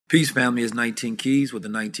Peace, family. It's 19 Keys with the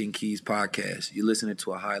 19 Keys podcast. You're listening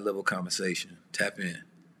to a high-level conversation. Tap in.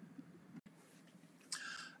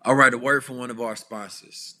 All right, a word from one of our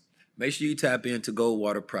sponsors. Make sure you tap into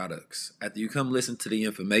Goldwater products. After you come listen to the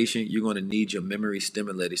information, you're going to need your memory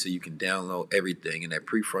stimulated so you can download everything in that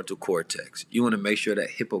prefrontal cortex. You want to make sure that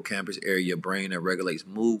hippocampus area of your brain that regulates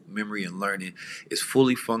mood, memory, and learning is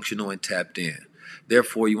fully functional and tapped in.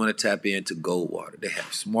 Therefore, you want to tap into Goldwater. They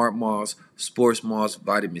have Smart Moss, Sports Moss,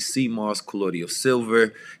 Vitamin C Moss, Colloidal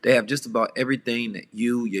Silver. They have just about everything that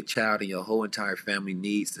you, your child, and your whole entire family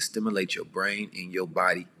needs to stimulate your brain and your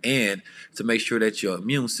body and to make sure that your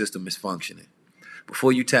immune system is functioning.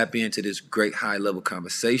 Before you tap into this great high-level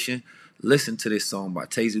conversation, listen to this song by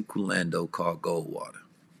Tezu Kulando called Goldwater.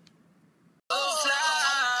 19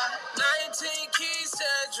 Keys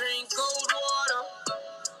said drink gold water.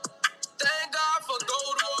 Thank God for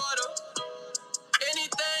gold water.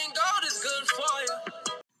 Anything gold is good for you.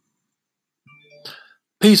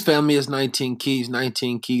 Peace, family. It's 19 Keys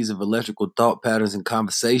of electrical thought patterns and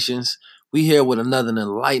conversations. We here with another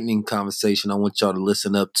enlightening conversation I want y'all to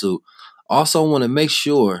listen up to. Also, I want to make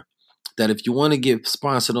sure that if you want to get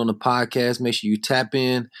sponsored on the podcast, make sure you tap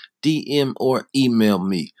in, DM, or email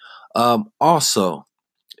me. Also,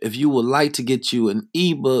 if you would like to get you an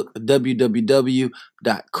ebook,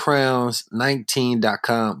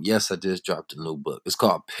 www.crowns19.com. Yes, I just dropped a new book. It's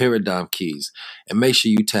called Paradigm Keys. And make sure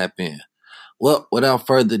you tap in. Well, without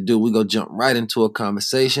further ado, we're going to jump right into a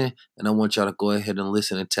conversation. And I want y'all to go ahead and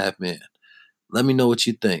listen and tap in. Let me know what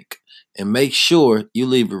you think. And make sure you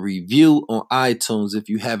leave a review on iTunes if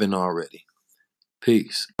you haven't already.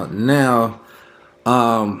 Peace. Now,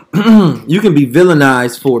 you can be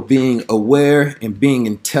villainized for being aware and being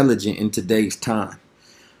intelligent in today's time.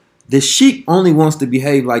 The sheep only wants to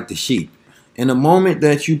behave like the sheep. In the moment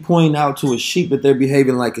that you point out to a sheep that they're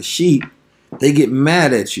behaving like a sheep, they get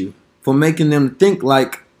mad at you for making them think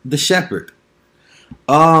like the shepherd.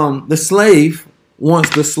 The slave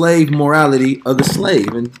wants the slave morality of the slave.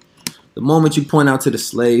 And the moment you point out to the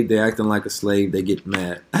slave, they're acting like a slave, they get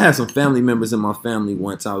mad. I had some family members in my family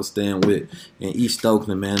once I was staying with in East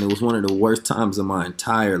Oakland, man. It was one of the worst times of my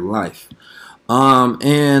entire life.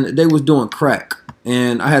 And they was doing crack.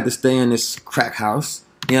 And I had to stay in this crack house,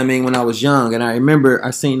 you know what I mean, when I was young. And I remember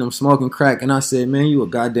I seen them smoking crack, and I said, man, you a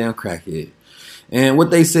goddamn crackhead. And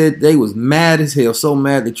what they said, they was mad as hell, so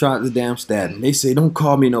mad they tried to damn stab me. They said, don't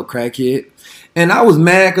call me no crackhead. And I was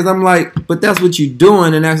mad because I'm like, but that's what you're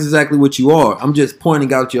doing, and that's exactly what you are. I'm just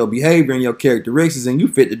pointing out your behavior and your characteristics, and you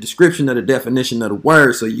fit the description of the definition of the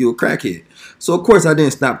word, so you a crackhead. So, of course, I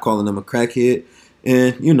didn't stop calling them a crackhead.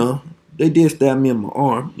 And, you know, they did stab me in my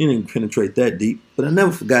arm. It didn't penetrate that deep, but I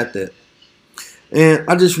never forgot that. And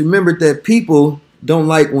I just remembered that people don't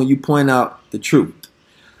like when you point out the truth.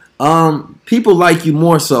 People like you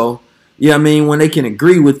more so, you know what I mean, when they can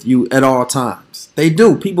agree with you at all times. They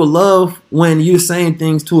do. People love when you're saying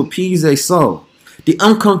things to appease their soul. The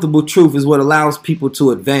uncomfortable truth is what allows people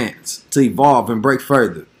to advance, to evolve, and break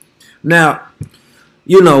further. Now,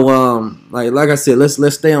 you know, like I said,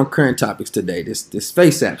 let's stay on current topics today. This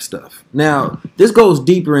FaceApp stuff. Now, this goes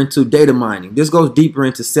deeper into data mining. This goes deeper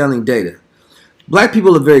into selling data. Black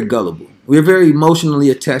people are very gullible. We're very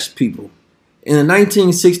emotionally attached people. In the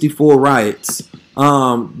 1964 riots,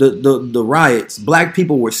 the riots, black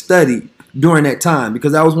people were studied during that time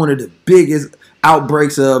because that was one of the biggest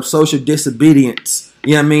outbreaks of social disobedience,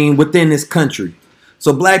 you know what I mean, within this country.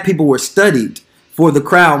 So black people were studied for the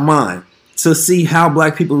crowd mind to see how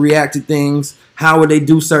black people react to things, how would they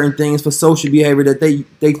do certain things for social behavior, that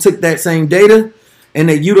they took that same data and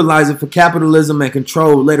they utilized it for capitalism and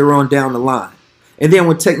control later on down the line. And then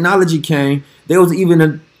when technology came, they was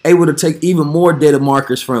even able to take even more data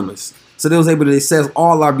markers from us. So they was able to assess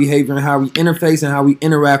all our behavior and how we interface and how we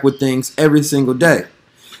interact with things every single day.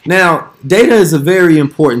 Now, data is a very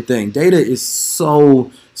important thing. Data is so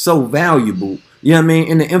valuable. You know what I mean?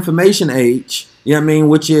 In the information age, you know what I mean,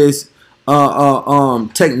 which is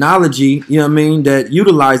technology, you know what I mean, that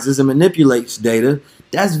utilizes and manipulates data.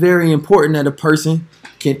 That's very important that a person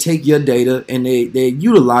can take your data and they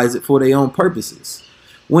utilize it for their own purposes.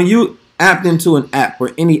 When you opt into an app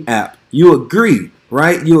or any app, you agree,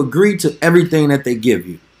 right? You agree to everything that they give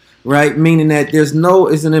you, right? Meaning that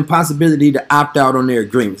it's an impossibility to opt out on their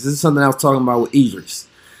agreements. This is something I was talking about with Idris.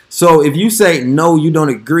 So if you say, no, you don't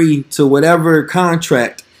agree to whatever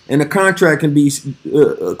contract, and the contract can be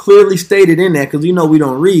clearly stated in that, because you know we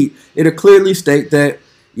don't read, it'll clearly state that,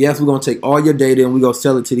 yes, we're going to take all your data and we're going to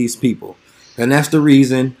sell it to these people. And that's the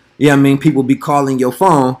reason. Yeah, I mean, people be calling your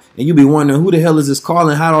phone, and you be wondering, who the hell is this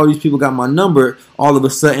calling? How do all these people got my number all of a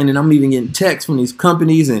sudden? And I'm even getting texts from these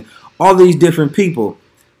companies and all these different people.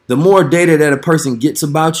 The more data that a person gets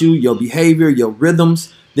about you, your behavior, your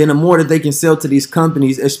rhythms, then the more that they can sell to these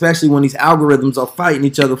companies, especially when these algorithms are fighting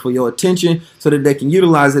each other for your attention so that they can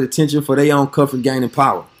utilize that attention for their own comfort, gain, and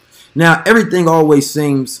power. Now, everything always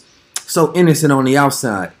seems so innocent on the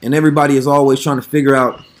outside, and everybody is always trying to figure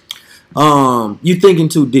out, you thinking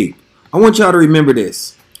too deep. I want y'all to remember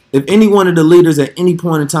this. If any one of the leaders at any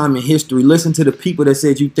point in time in history listened to the people that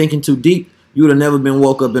said you thinking too deep, you would have never been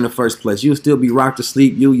woke up in the first place. You would still be rocked to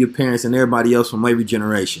sleep, you, your parents, and everybody else from every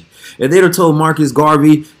generation. If they'd have told Marcus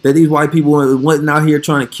Garvey that these white people wasn't out here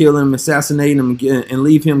trying to kill him, assassinate him, and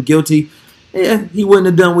leave him guilty, yeah, he wouldn't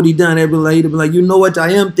have done what he done. He'd be like, you know what,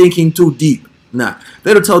 I am thinking too deep. Nah.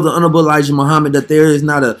 They'd have told the Honorable Elijah Muhammad that there is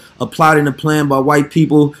not a plot and a plan by white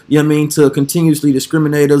people, you know what I mean, to continuously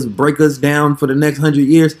discriminate us, break us down for the next 100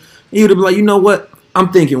 years. He would have been like, you know what,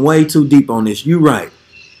 I'm thinking way too deep on this. You right.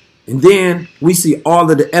 And then we see all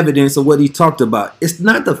of the evidence of what he talked about. It's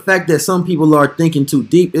not the fact that some people are thinking too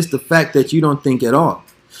deep. It's the fact that you don't think at all.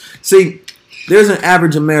 See, there's an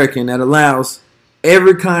average American that allows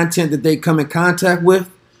every content that they come in contact with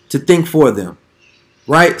to think for them.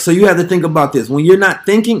 Right? So you have to think about this. When you're not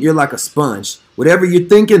thinking, you're like a sponge. Whatever you're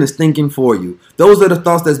thinking is thinking for you. Those are the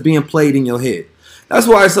thoughts that's being played in your head. That's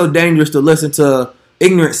why it's so dangerous to listen to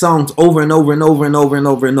ignorant songs over and over and over and over and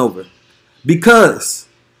over and over. Because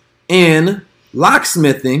in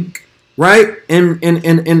locksmithing, right,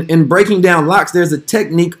 in breaking down locks, there's a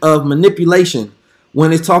technique of manipulation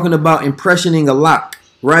when it's talking about impressioning a lock,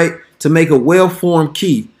 right, to make a well-formed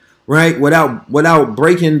key, right, without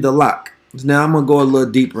breaking the lock. Now, I'm going to go a little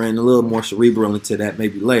deeper and a little more cerebral into that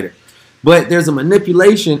maybe later. But there's a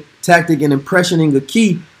manipulation tactic in impressioning a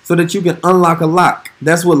key so that you can unlock a lock.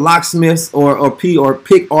 That's what locksmiths or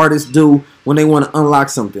pick artists do when they want to unlock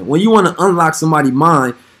something. When you want to unlock somebody's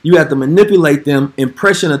mind, you have to manipulate them,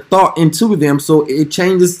 impression a thought into them so it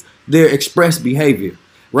changes their expressed behavior,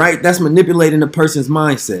 right? That's manipulating a person's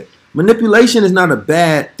mindset. Manipulation is not a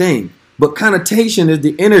bad thing, but connotation is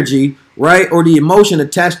the energy, right, or the emotion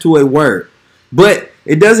attached to a word. But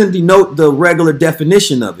it doesn't denote the regular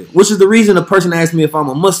definition of it, which is the reason a person asked me if I'm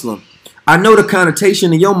a Muslim. I know the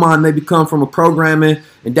connotation in your mind may come from a programming,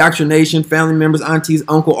 indoctrination, family members, aunties,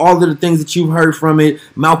 uncle, all of the things that you've heard from it,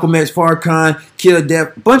 Malcolm X, Farrakhan, Kill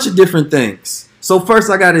Death, bunch of different things. So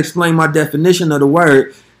first I got to explain my definition of the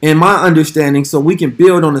word and my understanding so we can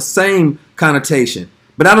build on the same connotation.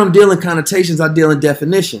 But I don't deal in connotations, I deal in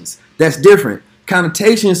definitions. That's different.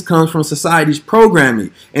 Connotations comes from society's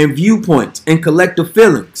programming and viewpoints and collective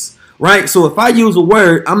feelings. Right? So if I use a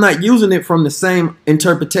word, I'm not using it from the same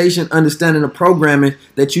interpretation, understanding of programming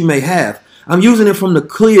that you may have. I'm using it from the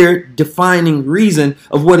clear, defining reason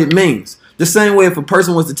of what it means. The same way if a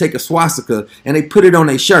person was to take a swastika and they put it on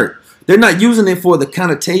a shirt, they're not using it for the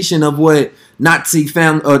connotation of what Nazi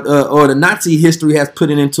family or the Nazi history has put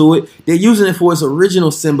it into it. They're using it for its original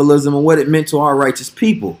symbolism and what it meant to our righteous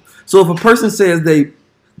people. So if a person says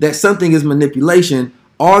that something is manipulation,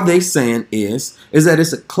 all they saying is that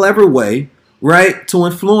it's a clever way, right, to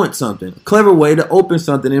influence something, a clever way to open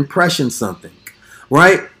something, impression something,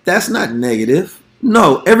 right? That's not negative.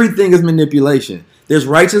 No, everything is manipulation. There's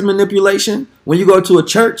righteous manipulation. When you go to a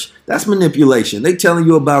church, that's manipulation. They telling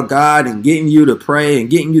you about God and getting you to pray and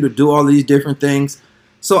getting you to do all these different things.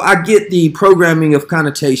 So I get the programming of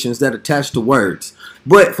connotations that attach to words.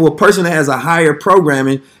 But for a person that has a higher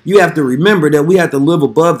programming, you have to remember that we have to live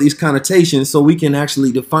above these connotations so we can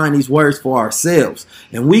actually define these words for ourselves.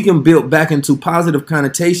 And we can build back into positive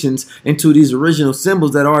connotations into these original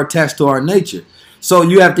symbols that are attached to our nature. So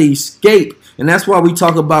you have to escape. And that's why we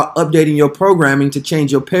talk about updating your programming to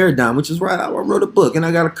change your paradigm, which is right. I wrote a book and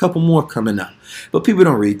I got a couple more coming out. But people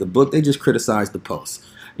don't read the book. They just criticize the post.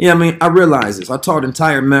 Yeah, I mean, I realize this. I taught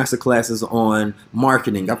entire master classes on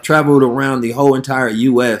marketing. I've traveled around the whole entire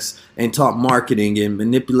U.S. and taught marketing and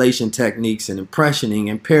manipulation techniques and impressioning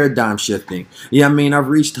and paradigm shifting. Yeah, I mean, I've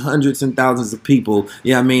reached hundreds and thousands of people.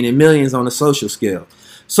 Yeah, I mean, and millions on a social scale.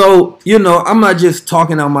 So, you know, I'm not just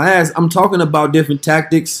talking out my ass. I'm talking about different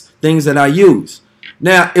tactics, things that I use.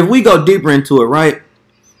 Now, if we go deeper into it, right?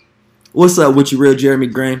 What's up with you, real Jeremy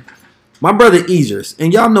Graham? My brother Idris,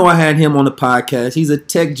 and y'all know I had him on the podcast. He's a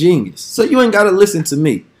tech genius, so you ain't got to listen to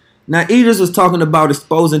me. Now, Idris was talking about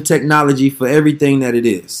exposing technology for everything that it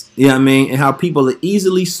is. You know what I mean? And how people are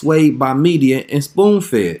easily swayed by media and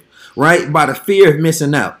spoon-fed, right? By the fear of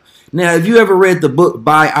missing out. Now, if you ever read the book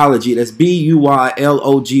Biology, that's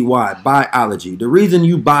B-U-Y-L-O-G-Y, Biology, the reason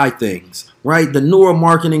you buy things, right? The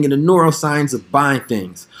neuromarketing and the neuroscience of buying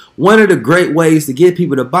things. One of the great ways to get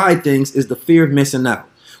people to buy things is the fear of missing out.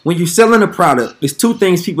 When you're selling a product, there's two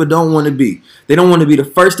things people don't want to be. They don't want to be the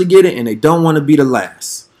first to get it, and they don't want to be the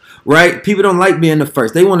last. right? People don't like being the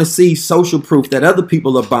first. They want to see social proof that other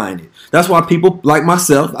people are buying it. That's why people like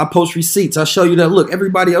myself, I post receipts. I show you that, look,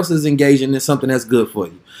 everybody else is engaging in something that's good for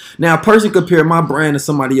you. Now, a person compare my brand to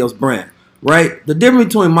somebody else's brand, right? The difference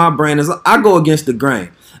between my brand is I go against the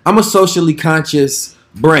grain. I'm a socially conscious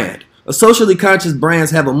brand. A socially conscious brands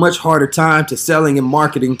have a much harder time to selling and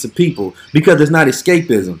marketing to people because it's not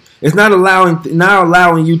escapism. It's not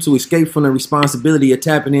allowing you to escape from the responsibility of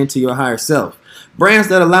tapping into your higher self. Brands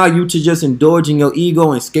that allow you to just indulge in your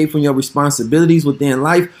ego and escape from your responsibilities within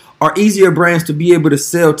life are easier brands to be able to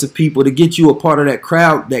sell to people to get you a part of that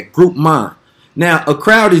crowd, that group mind. Now, a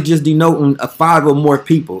crowd is just denoting 5 or more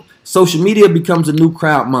people. Social media becomes a new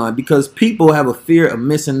crowd mind because people have a fear of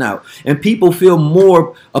missing out. And people feel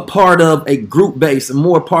more a part of a group base and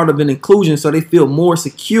more a part of an inclusion, so they feel more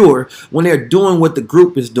secure when they're doing what the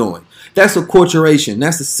group is doing. That's acculturation.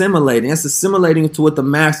 That's assimilating. That's assimilating to what the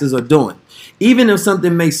masses are doing. Even if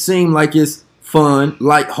something may seem like it's fun,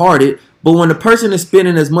 lighthearted, but when the person is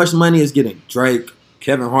spending as much money as getting Drake,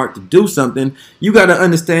 Kevin Hart to do something, you got to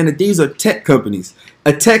understand that these are tech companies.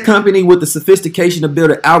 A tech company with the sophistication to build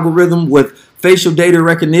an algorithm with facial data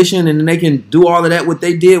recognition, and then they can do all of that, what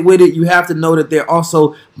they did with it, you have to know that they're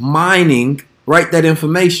also mining, right, that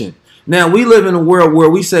information. Now, we live in a world where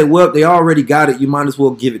we say, well, they already got it, you might as well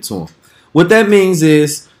give it to them. What that means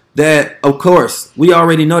is that, of course, we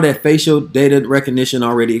already know that facial data recognition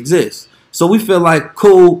already exists. So we feel like,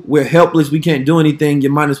 cool, we're helpless, we can't do anything, you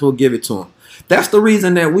might as well give it to them. That's the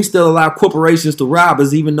reason that we still allow corporations to rob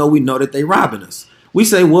us, even though we know that they're robbing us. We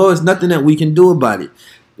say, well, there's nothing that we can do about it.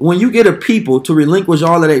 When you get a people to relinquish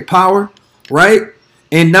all of their power, right,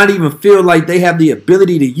 and not even feel like they have the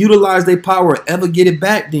ability to utilize their power or ever get it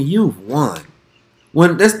back, then you've won.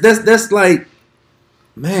 When that's like,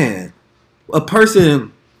 man, a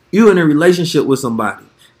person, you in a relationship with somebody,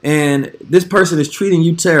 and this person is treating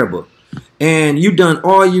you terrible, and you done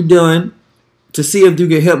all you done to see if you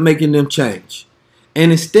can help making them change.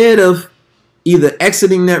 And instead of either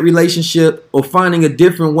exiting that relationship or finding a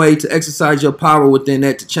different way to exercise your power within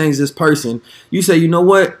that to change this person, you say, you know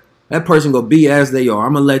what? That person gonna be as they are.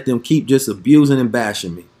 I'm gonna let them keep just abusing and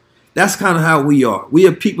bashing me. That's kind of how we are. We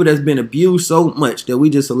are people that's been abused so much that we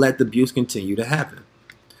just let the abuse continue to happen.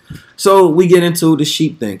 So we get into the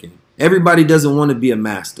sheep thinking. Everybody doesn't want to be a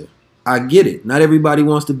master. I get it. Not everybody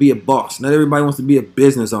wants to be a boss. Not everybody wants to be a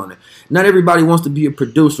business owner. Not everybody wants to be a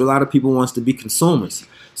producer. A lot of people wants to be consumers.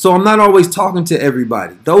 So I'm not always talking to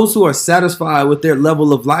everybody. Those who are satisfied with their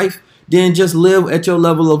level of life, then just live at your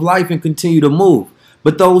level of life and continue to move.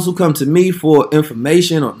 But those who come to me for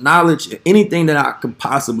information or knowledge, or anything that I could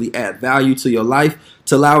possibly add value to your life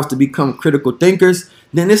to allow us to become critical thinkers,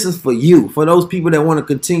 then this is for you, for those people that want to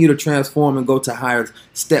continue to transform and go to higher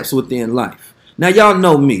steps within life. Now, y'all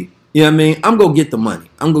know me. You know what I mean? I'm going to get the money.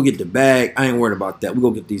 I'm going to get the bag. I ain't worried about that. We're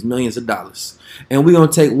going to get these millions of dollars. And we're going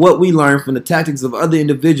to take what we learn from the tactics of other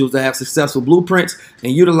individuals that have successful blueprints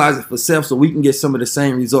and utilize it for self so we can get some of the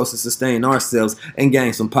same results and sustain ourselves and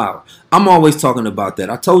gain some power. I'm always talking about that.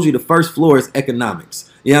 I told you the first floor is economics.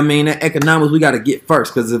 You know what I mean? That economics we got to get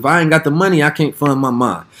first, because if I ain't got the money, I can't fund my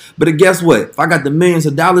mind. But guess what? If I got the millions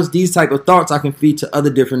of dollars, these type of thoughts I can feed to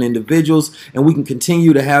other different individuals, and we can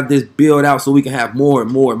continue to have this build out so we can have more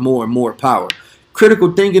and more and more and more power.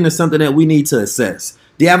 Critical thinking is something that we need to assess.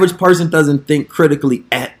 The average person doesn't think critically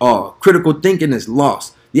at all. Critical thinking is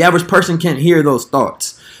lost. The average person can't hear those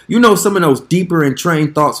thoughts. You know, some of those deeper and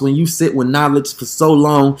trained thoughts when you sit with knowledge for so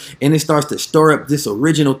long and it starts to stir up this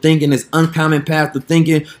original thinking, this uncommon path of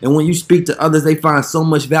thinking. And when you speak to others, they find so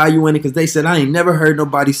much value in it because they said, I ain't never heard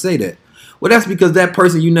nobody say that. Well, that's because that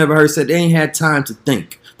person you never heard said they ain't had time to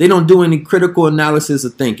think. They don't do any critical analysis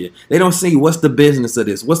of thinking. They don't see what's the business of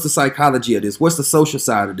this, what's the psychology of this, what's the social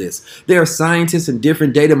side of this. There are scientists and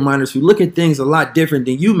different data miners who look at things a lot different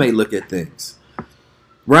than you may look at things.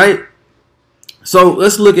 Right? So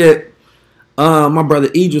let's look at my brother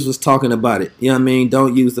Idris was talking about it. You know what I mean?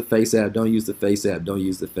 Don't use the Face app. Don't use the Face app. Don't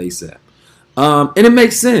use the Face app. And it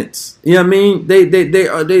makes sense. You know what I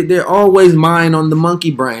mean? They're always mind on the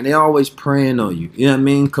monkey brain. They're always preying on you. You know what I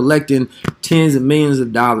mean? Collecting tens of millions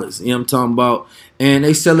of dollars. You know what I'm talking about? And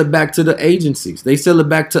they sell it back to the agencies. They sell it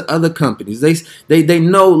back to other companies. They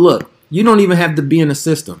know, look, you don't even have to be in the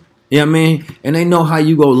system. You know what I mean? And they know how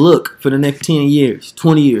you go look for the next 10 years,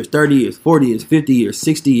 20 years, 30 years, 40 years, 50 years,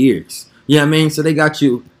 60 years. You know what I mean? So they got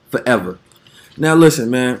you forever. Now listen,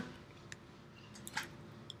 man.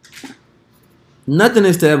 Nothing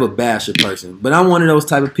is to ever bash a person, but I'm one of those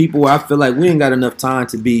type of people where I feel like we ain't got enough time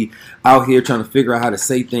to be out here trying to figure out how to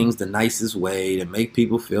say things the nicest way to make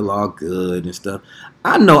people feel all good and stuff.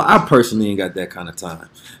 I know I personally ain't got that kind of time.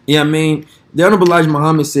 You know what I mean? The Honorable Elijah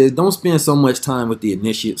Muhammad says, don't spend so much time with the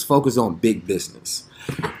initiates. Focus on big business.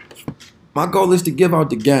 My goal is to give out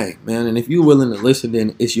the game, man, and if you're willing to listen,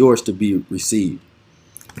 then it's yours to be received.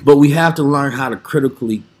 But we have to learn how to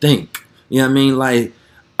critically think. You know what I mean? Like,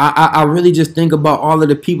 I really just think about all of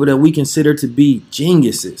the people that we consider to be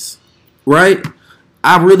geniuses, right?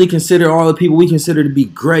 I really consider all the people we consider to be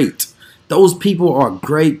great. Those people are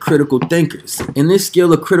great critical thinkers. And this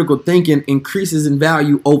skill of critical thinking increases in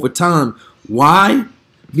value over time. Why?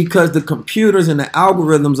 Because the computers and the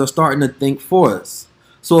algorithms are starting to think for us.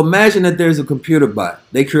 So imagine that there's a computer bot.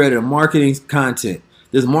 They created a marketing content.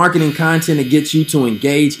 There's marketing content that gets you to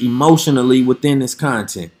engage emotionally within this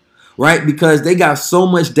content. Right? Because they got so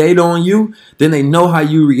much data on you, then they know how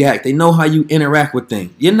you react. They know how you interact with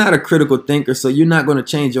things. You're not a critical thinker, so you're not going to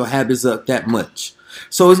change your habits up that much.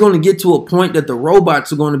 So it's going to get to a point that the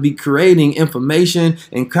robots are going to be creating information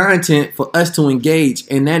and content for us to engage.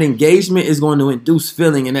 And that engagement is going to induce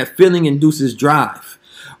feeling, and that feeling induces drive.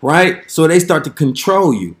 Right? So they start to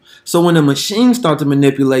control you. So when the machines start to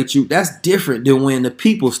manipulate you, that's different than when the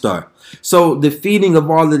people start. So the feeding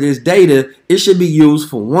of all of this data, it should be used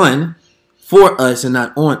for one, for us and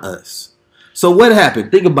not on us. So what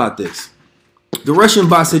happened? Think about this. The Russian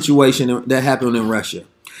bot situation that happened in Russia.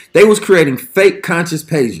 They was creating fake conscious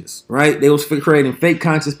pages, right? They was creating fake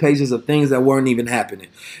conscious pages of things that weren't even happening.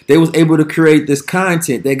 They was able to create this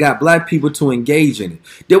content that got black people to engage in it.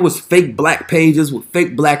 There was fake black pages with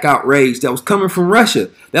fake black outrage that was coming from Russia.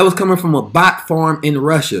 That was coming from a bot farm in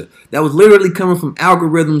Russia. That was literally coming from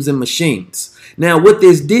algorithms and machines. Now, what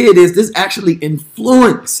this did is this actually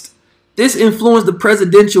influenced the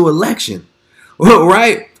presidential election,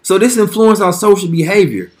 right? So this influenced our social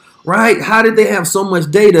behavior. Right? How did they have so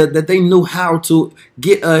much data that they knew how to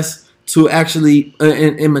get us to actually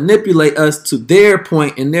and manipulate us to their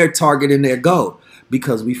point and their target and their goal?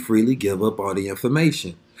 Because we freely give up all the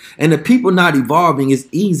information. And the people not evolving is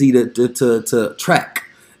easy to track.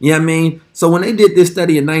 You know what I mean? So when they did this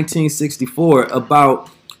study in 1964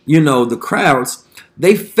 about, the crowds,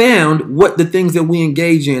 they found what the things that we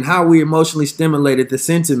engage in, how we emotionally stimulated, the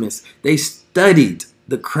sentiments. They studied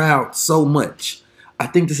the crowd so much. I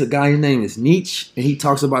think this a guy, his name is Nietzsche, and he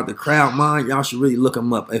talks about the crowd mind. Y'all should really look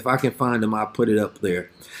him up. If I can find him, I'll put it up there.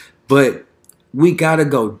 But we got to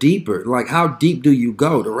go deeper. Like, how deep do you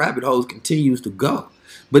go? The rabbit hole continues to go.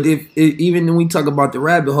 But even when we talk about the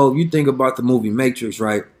rabbit hole, you think about the movie Matrix,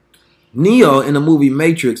 right? Neo in the movie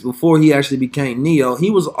Matrix, before he actually became Neo, he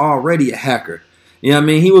was already a hacker. You know what I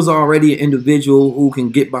mean? He was already an individual who can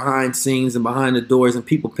get behind scenes and behind the doors, and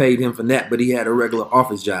people paid him for that, but he had a regular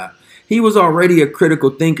office job. He was already a critical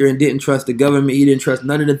thinker and didn't trust the government. He didn't trust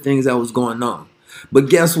none of the things that was going on. But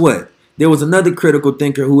guess what? There was another critical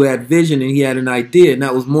thinker who had vision and he had an idea, and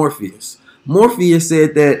that was Morpheus. Morpheus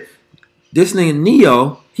said that this nigga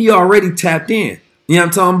Neo, he already tapped in. You know what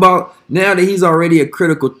I'm talking about? Now that he's already a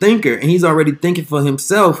critical thinker and he's already thinking for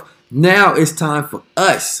himself, now it's time for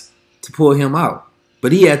us to pull him out.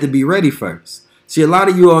 But he had to be ready first. See, a lot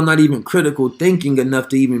of you are not even critical thinking enough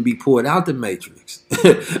to even be pulled out the matrix.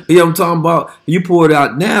 You know what I'm talking about? You pull it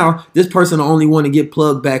out now, this person will only want to get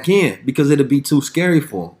plugged back in because it'll be too scary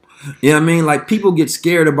for them. You know what I mean? Like, people get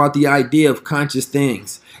scared about the idea of conscious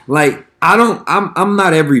things. Like, I'm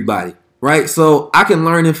not everybody, right? So I can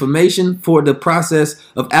learn information for the process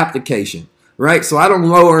of application, right? So I don't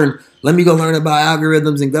let me go learn about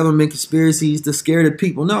algorithms and government conspiracies to scare the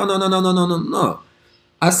people. No.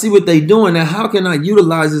 I see what they're doing. Now, how can I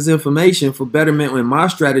utilize this information for betterment in my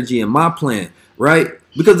strategy and my plan, right?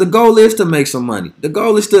 Because the goal is to make some money. The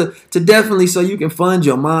goal is to definitely so you can fund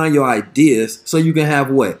your mind, your ideas, so you can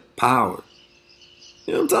have what? Power.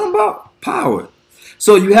 You know what I'm talking about? Power.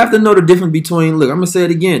 So you have to know the difference between, look, I'm going to say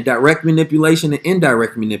it again, direct manipulation and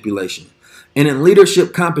indirect manipulation. And in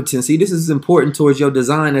leadership competency, this is important towards your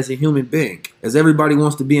design as a human being. As everybody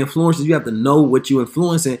wants to be influencers, you have to know what you're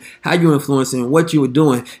influencing, how you're influencing, what you are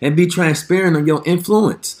doing, and be transparent on your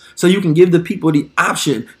influence. So you can give the people the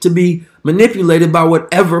option to be manipulated by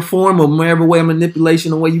whatever form or whatever way of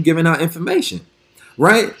manipulation or way you're giving out information.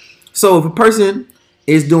 Right? So if a person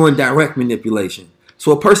is doing direct manipulation,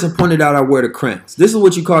 so a person pointed out I wear the crowns. This is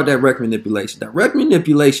what you call direct manipulation. Direct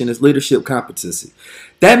manipulation is leadership competency.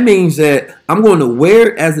 That means that I'm going to wear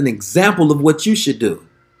it as an example of what you should do.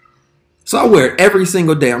 So I wear it every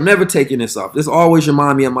single day. I'm never taking this off. This always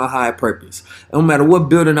reminds me of my higher purpose. No matter what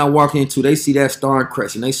building I walk into, they see that star and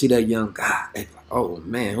crescent. They see that young guy. They be like, Oh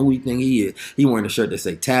man, who you think he is? He wearing a shirt that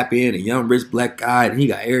say "Tap In," a young rich black guy, and he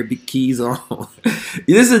got Arabic keys on.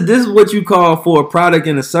 This is what you call for a product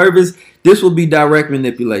and a service. This will be direct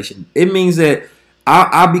manipulation. It means that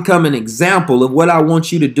I become an example of what I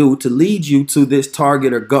want you to do to lead you to this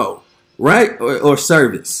target or goal, right? Or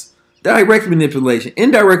service. Direct manipulation.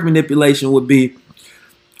 Indirect manipulation would be,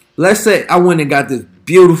 let's say I went and got this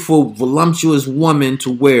beautiful, voluptuous woman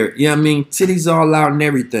to wear, you know what I mean? Titties all out and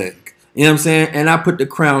everything. You know what I'm saying? And I put the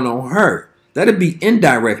crown on her. That'd be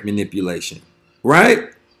indirect manipulation, right?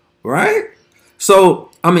 Right?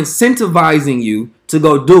 So I'm incentivizing you to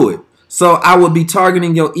go do it. So I would be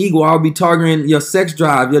targeting your ego. I would be targeting your sex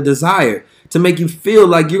drive, your desire to make you feel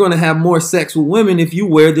like you're going to have more sex with women if you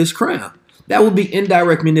wear this crown. That would be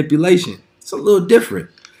indirect manipulation. It's a little different,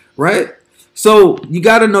 right? So you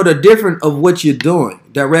got to know the difference of what you're doing.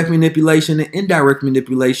 Direct manipulation and indirect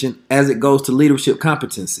manipulation as it goes to leadership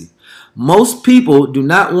competency. Most people do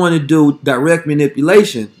not want to do direct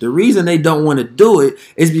manipulation. The reason they don't want to do it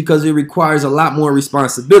is because it requires a lot more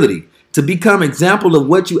responsibility. To become example of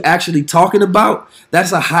what you actually talking about,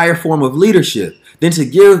 that's a higher form of leadership than to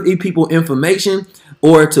give people information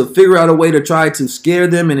or to figure out a way to try to scare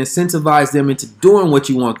them and incentivize them into doing what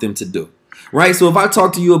you want them to do. Right? So if I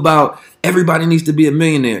talk to you about everybody needs to be a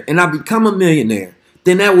millionaire and I become a millionaire,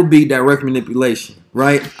 then that would be direct manipulation,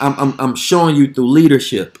 right? I'm showing you through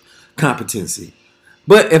leadership competency.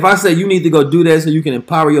 But if I say you need to go do that so you can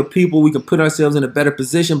empower your people, we can put ourselves in a better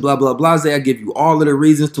position, blah, blah, blah. I give you all of the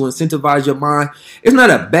reasons to incentivize your mind. It's not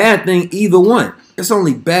a bad thing, either one. It's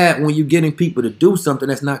only bad when you're getting people to do something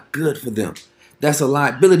that's not good for them. That's a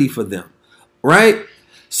liability for them, right?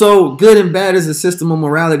 So good and bad is a system of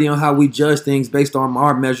morality on how we judge things based on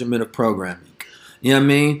our measurement of programming. You know what I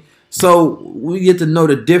mean? So we get to know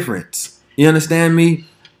the difference. You understand me?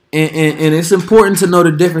 And it's important to know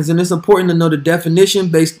the difference, and it's important to know the definition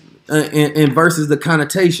based and versus the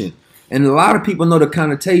connotation. And a lot of people know the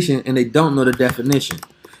connotation and they don't know the definition.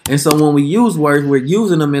 And so when we use words, we're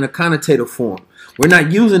using them in a connotative form. We're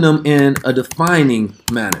not using them in a defining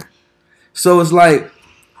manner. So it's like,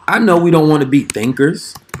 I know we don't want to be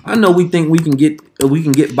thinkers. I know we think we can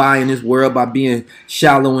get by in this world by being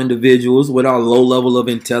shallow individuals with our low level of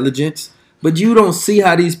intelligence. But you don't see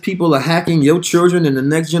how these people are hacking your children and the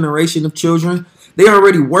next generation of children. They're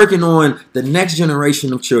already working on the next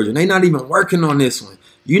generation of children. They're not even working on this one.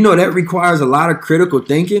 You know that requires a lot of critical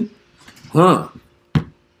thinking. And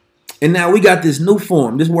now we got this new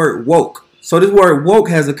form, this word woke. So this word woke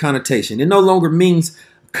has a connotation. It no longer means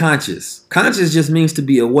conscious. Conscious just means to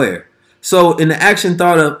be aware. So in the action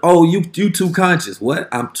thought of, oh, you too conscious. What?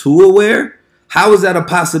 I'm too aware? How is that a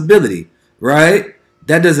possibility? Right?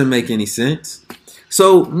 That doesn't make any sense.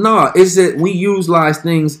 So, no, it's that we utilize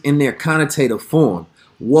things in their connotative form.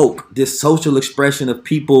 Woke, this social expression of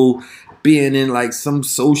people being in like some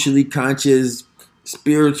socially conscious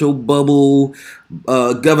spiritual bubble,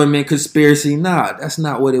 government conspiracy. Nah, that's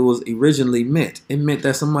not what it was originally meant. It meant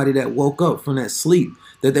that somebody that woke up from that sleep,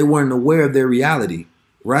 that they weren't aware of their reality.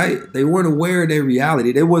 Right? They weren't aware of their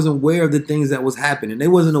reality. They wasn't aware of the things that was happening. They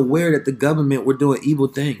wasn't aware that the government were doing evil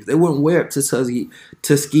things. They weren't aware of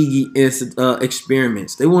Tuskegee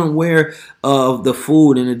experiments. They weren't aware of the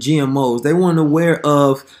food and the GMOs. They weren't aware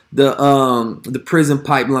of the prison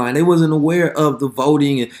pipeline. They wasn't aware of the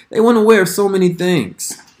voting. And they weren't aware of so many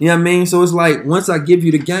things. You know what I mean? So it's like once I give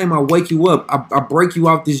you the game, I wake you up. I break you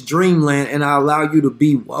out this dreamland and I allow you to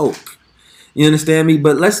be woke. You understand me?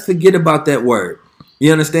 But let's forget about that word.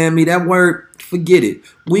 You understand me? That word, forget it.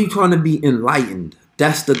 We trying to be enlightened.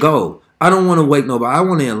 That's the goal. I don't want to wake nobody. I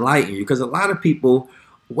want to enlighten you because a lot of people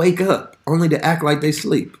wake up only to act like they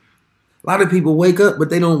sleep. A lot of people wake up, but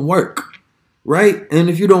they don't work. Right? And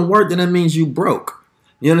if you don't work, then that means you broke.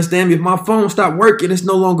 You understand me? If my phone stopped working, it's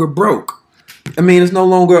no longer broke. I mean, it's no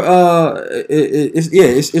longer,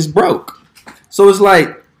 it's broke. So it's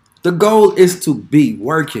like the goal is to be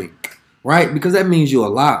working, right? Because that means you're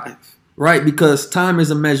alive. Right? Because time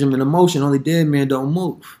is a measurement of motion. Only dead men don't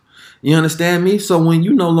move. You understand me? So when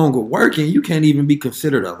you no longer working, you can't even be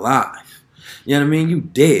considered alive. You know what I mean? You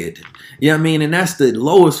dead. You know what I mean? And that's the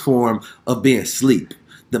lowest form of being asleep.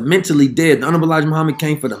 The mentally dead. The Honorable Elijah Muhammad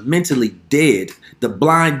came for the mentally dead, the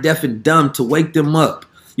blind, deaf, and dumb to wake them up.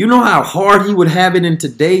 You know how hard he would have it in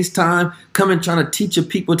today's time, coming trying to teach your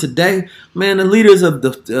people today? Man, the leaders of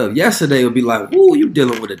the yesterday would be like, ooh, you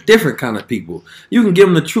dealing with a different kind of people. You can give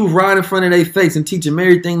them the truth right in front of their face and teach them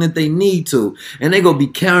everything that they need to. And they going to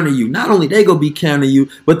be counter you. Not only they going to be counter you,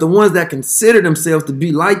 but the ones that consider themselves to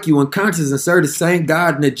be like you and conscious and serve the same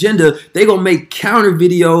God and agenda, they going to make counter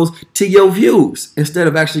videos to your views instead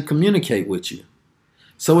of actually communicate with you.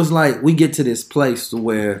 So it's like we get to this place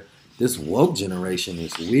where this woke generation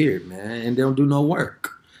is weird, man, and they don't do no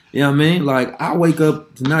work. You know what I mean? Like, I wake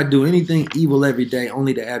up to not do anything evil every day,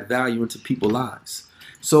 only to add value into people's lives.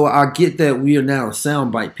 So I get that we are now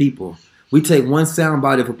soundbite people. We take one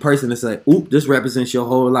soundbite of a person and say, oop, this represents your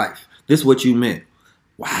whole life. This is what you meant.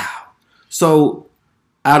 Wow. So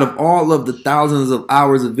out of all of the thousands of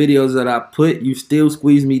hours of videos that I put, you still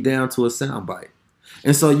squeeze me down to a soundbite.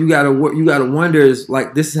 And so you gotta wonder, is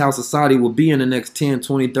like, this is how society will be in the next 10,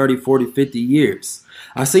 20, 30, 40, 50 years.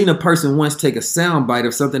 I seen a person once take a soundbite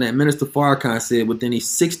of something that Minister Farrakhan said within a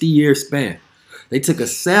 60-year span. They took a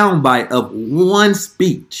soundbite of one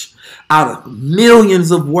speech out of millions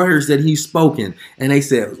of words that he's spoken, and they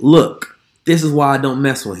said, look, this is why I don't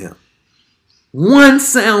mess with him. One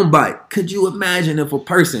soundbite. Could you imagine if a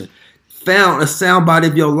person found a soundbite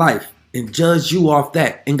of your life and judged you off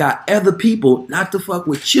that and got other people not to fuck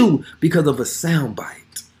with you because of a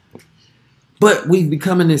soundbite? But we've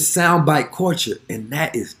become in this soundbite culture, and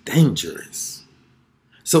that is dangerous.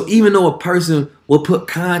 So even though a person will put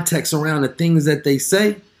context around the things that they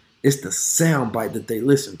say, it's the soundbite that they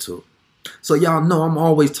listen to. So y'all know I'm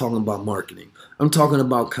always talking about marketing. I'm talking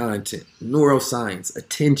about content, neuroscience,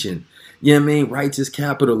 attention. You know what I mean? Righteous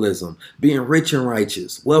capitalism, being rich and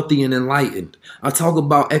righteous, wealthy and enlightened. I talk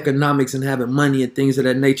about economics and having money and things of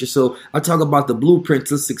that nature. So I talk about the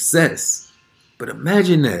blueprints of success. But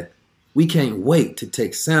imagine that. We can't wait to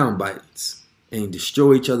take sound bites and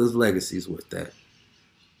destroy each other's legacies with that.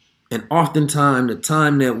 And oftentimes, the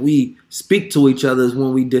time that we speak to each other is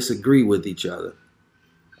when we disagree with each other.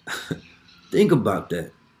 Think about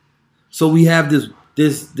that. So we have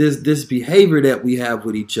this behavior that we have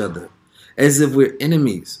with each other, as if we're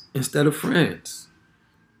enemies instead of friends.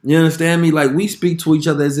 You understand me? Like, we speak to each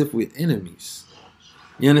other as if we're enemies.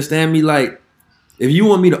 You understand me? Like, if you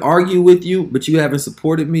want me to argue with you, but you haven't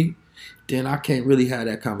supported me, then I can't really have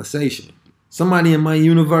that conversation. Somebody in my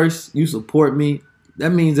universe, you support me,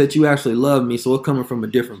 that means that you actually love me, so it's coming from a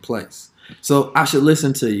different place. So I should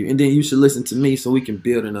listen to you, and then you should listen to me so we can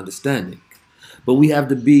build an understanding. But we have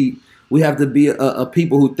to be a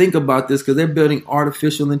people who think about this, because they're building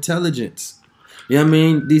artificial intelligence. You know what I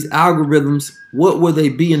mean? These algorithms, what will they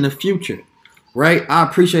be in the future? Right? I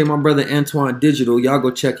appreciate my brother Antoine Digital. Y'all go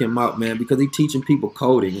check him out, man, because he's teaching people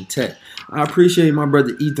coding and tech. I appreciate my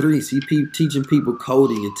brother Idris. He teaching people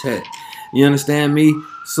coding and tech. You understand me?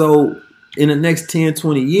 So in the next 10,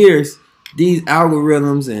 20 years, these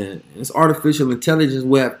algorithms and this artificial intelligence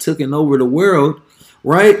will have taken over the world,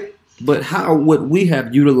 right? But how would we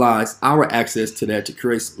have utilized our access to that to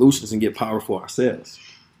create solutions and get power for ourselves?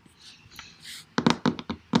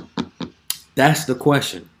 That's the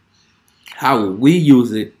question. How will we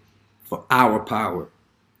use it for our power?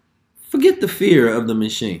 Forget the fear of the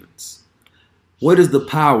machines. What is the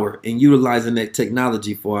power in utilizing that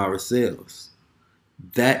technology for ourselves?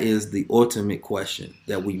 That is the ultimate question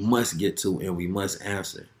that we must get to and we must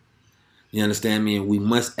answer. You understand me? And we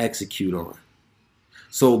must execute on.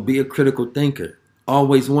 So be a critical thinker.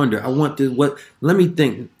 Always wonder, I want this, let me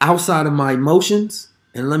think outside of my emotions,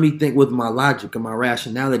 and let me think with my logic and my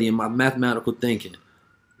rationality and my mathematical thinking.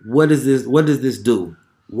 What does this do?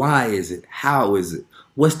 Why is it? How is it?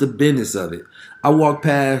 What's the business of it? I walked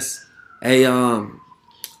past a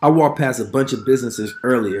bunch of businesses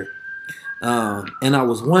earlier, and I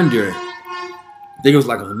was wondering, I think it was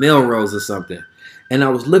like a Melrose or something, and I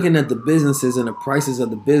was looking at the businesses and the prices of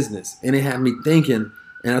the business, and it had me thinking,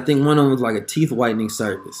 and I think one of them was like a teeth whitening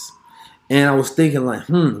service. And I was thinking like,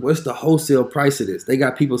 what's the wholesale price of this? They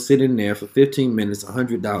got people sitting there for 15 minutes,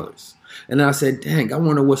 $100. And I said, dang, I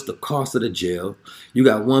wonder what's the cost of the gel. You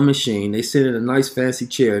got one machine. They sit in a nice fancy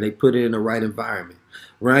chair. They put it in the right environment,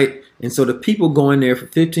 right? And so the people go in there for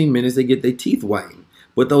 15 minutes, they get their teeth whitened.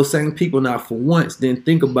 But those same people now for once then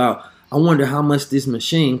think about, I wonder how much this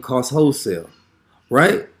machine costs wholesale,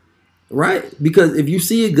 right? Right? Because if you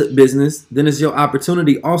see a good business, then it's your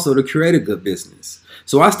opportunity also to create a good business.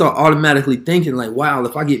 So I start automatically thinking like, wow,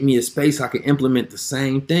 if I get me a space, I can implement the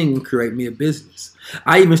same thing and create me a business.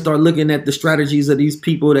 I even start looking at the strategies of these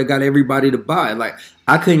people that got everybody to buy. Like,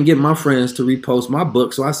 I couldn't get my friends to repost my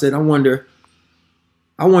book. So I said, I wonder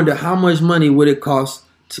how much money would it cost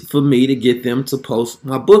for me to get them to post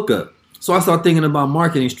my book up? So I started thinking about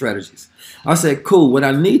marketing strategies. I said, cool, what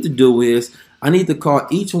I need to do is I need to call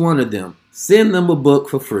each one of them, send them a book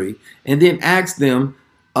for free, and then ask them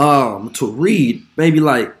to read maybe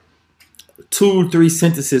like 2 or 3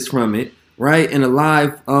 sentences from it, right? In a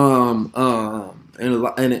live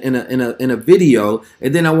in a video,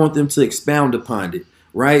 and then I want them to expound upon it,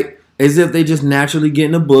 right? As if they just naturally get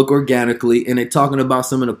in a book organically and they're talking about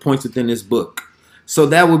some of the points within this book. So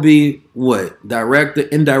that would be what? Direct or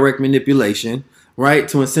indirect manipulation, right?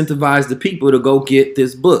 To incentivize the people to go get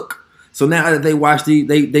this book. So now that they watch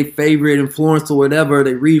they favorite influencer or whatever,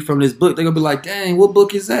 they read from this book, they're going to be like, dang, what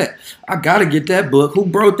book is that? I got to get that book. Who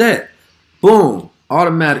wrote that? Boom.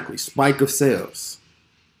 Automatically. Spike of sales.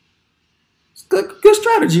 It's good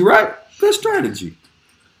strategy, right? Good strategy.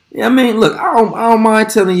 Yeah, I mean, look, I don't mind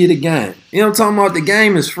telling you the game. You know what I'm talking about? The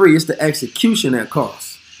game is free. It's the execution that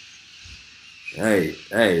costs. Hey,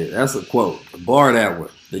 that's a quote. Bar that one.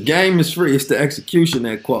 The game is free. It's the execution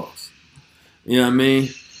that costs. You know what I mean?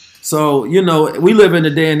 So, you know, we live in a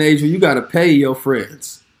day and age where you got to pay your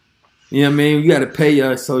friends. You know what I mean? You got to pay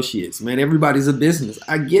your associates. Man, everybody's a business.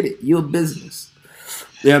 I get it. You're a business.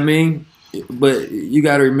 You know what I mean? But you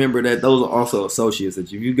got to remember that those are also associates.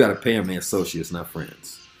 That you got to pay them as associates, not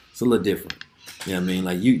friends. It's a little different. You know what I mean?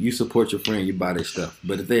 Like, you support your friend, you buy their stuff.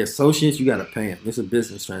 But if they're associates, you got to pay them. It's a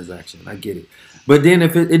business transaction. I get it. But then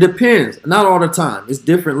if it depends. Not all the time. It's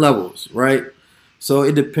different levels, right? So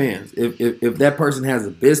it depends. If that person has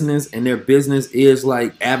a business and their business is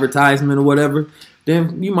like advertisement or whatever,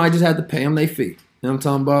 then you might just have to pay them their fee. You know what I'm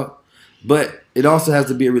talking about? But it also has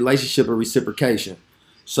to be a relationship of reciprocation.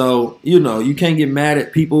 So, you know, you can't get mad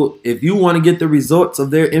at people. If you want to get the results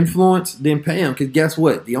of their influence, then pay them. Because guess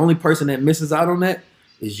what? The only person that misses out on that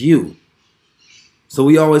is you. So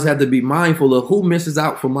we always have to be mindful of who misses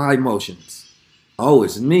out for my emotions. Oh,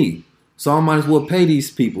 it's me. So I might as well pay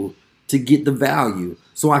these people to get the value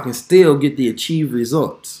so I can still get the achieved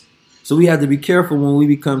results. So we have to be careful when we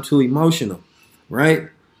become too emotional, right?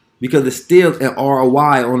 Because it's still an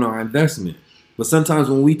ROI on our investment. But sometimes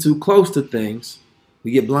when we too close to things,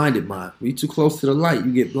 we get blinded by it. We too close to the light,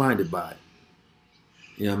 you get blinded by it.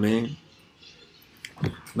 You know what I mean?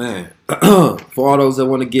 Man, for all those that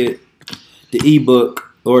want to get the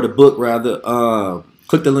ebook, or the book rather,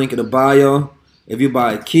 click the link in the bio. If you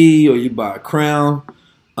buy a key or you buy a crown,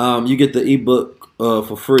 you get the ebook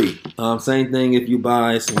for free. Same thing if you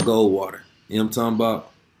buy some gold water. You know what I'm talking about?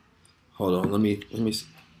 Hold on, let me.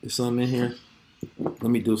 Is something in here? Let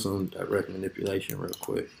me do some direct manipulation real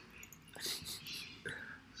quick.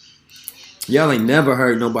 Y'all ain't never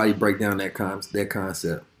heard nobody break down that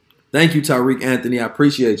concept. Thank you, Tariq Anthony. I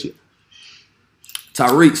appreciate you.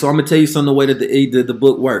 Tariq, so I'm going to tell you some of the way that the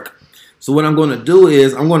book work. So what I'm going to do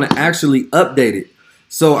is I'm going to actually update it.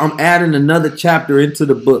 So I'm adding another chapter into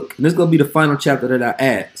the book. And this is going to be the final chapter that I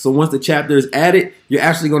add. So once the chapter is added, you're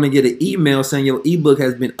actually going to get an email saying your ebook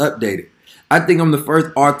has been updated. I think I'm the first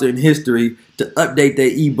author in history to update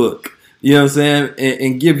that ebook. You know what I'm saying?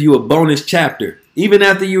 And give you a bonus chapter. Even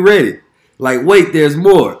after you read it. Like, wait, there's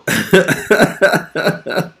more. You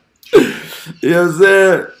know what I'm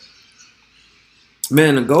saying?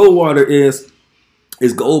 Man, the gold water is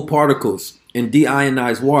gold particles in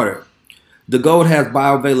deionized water. The gold has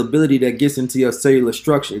bioavailability that gets into your cellular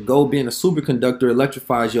structure. Gold being a superconductor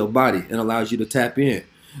electrifies your body and allows you to tap in.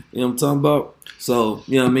 You know what I'm talking about? So,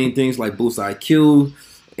 you know what I mean? Things like boost IQ,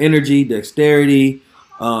 energy, dexterity,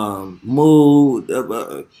 mood,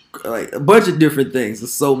 like a bunch of different things.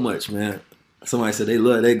 There's so much, man. Somebody said they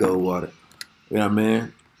love their gold water. You know what I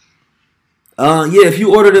mean? Yeah, if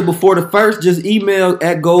you ordered it before the 1st, just email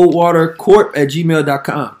at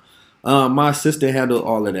goldwatercorp@gmail.com. My assistant handled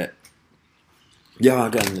all of that. Y'all, I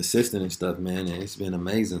got an assistant and stuff, man, and it's been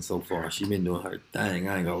amazing so far. She been doing her thing,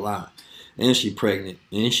 I ain't gonna lie. And she pregnant,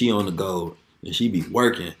 and she on the gold, and she be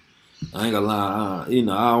working. I ain't gonna lie,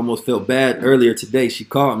 I almost felt bad earlier today. She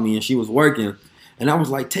called me, and she was working. And I was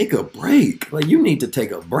like, take a break. Like, you need to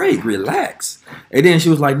take a break. Relax. And then she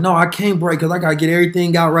was like, no, I can't break because I got to get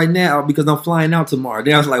everything out right now because I'm flying out tomorrow.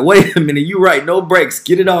 Then I was like, wait a minute. You right. No breaks.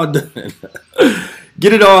 Get it all done.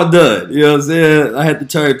 Get it all done. You know what I'm saying? I had to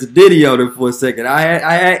turn to Diddy on her for a second. I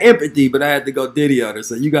had empathy, but I had to go Diddy on her.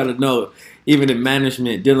 So you got to know, even in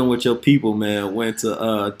management, dealing with your people, man, when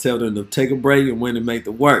to tell them to take a break and when to make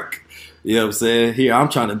the work. You know what I'm saying? Here, I'm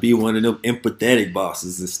trying to be one of them empathetic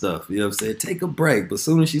bosses and stuff. You know what I'm saying? Take a break. But as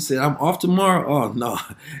soon as she said, I'm off tomorrow, oh, no.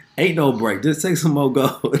 Ain't no break. Just take some more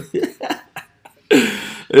gold. You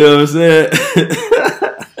know what I'm saying?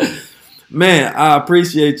 Man, I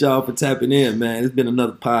appreciate y'all for tapping in, man. It's been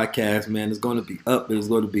another podcast, man. It's going to be up, but it's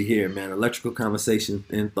going to be here, man. Electrical conversations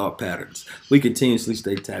and thought patterns. We continuously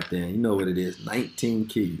stay tapped in. You know what it is. 19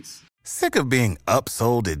 keys. Sick of being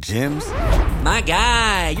upsold at gyms? My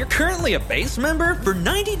guy, you're currently a base member? For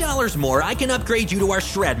 $90 more, I can upgrade you to our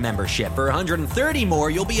Shred membership. For $130 more,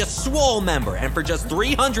 you'll be a Swole member. And for just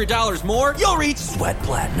 $300 more, you'll reach Sweat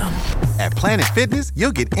Platinum. At Planet Fitness,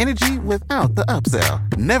 you'll get energy without the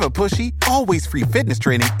upsell. Never pushy, always free fitness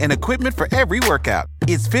training and equipment for every workout.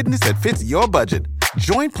 It's fitness that fits your budget.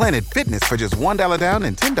 Join Planet Fitness for just $1 down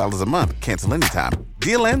and $10 a month. Cancel anytime.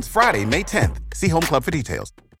 Deal ends Friday, May 10th. See Home Club for details.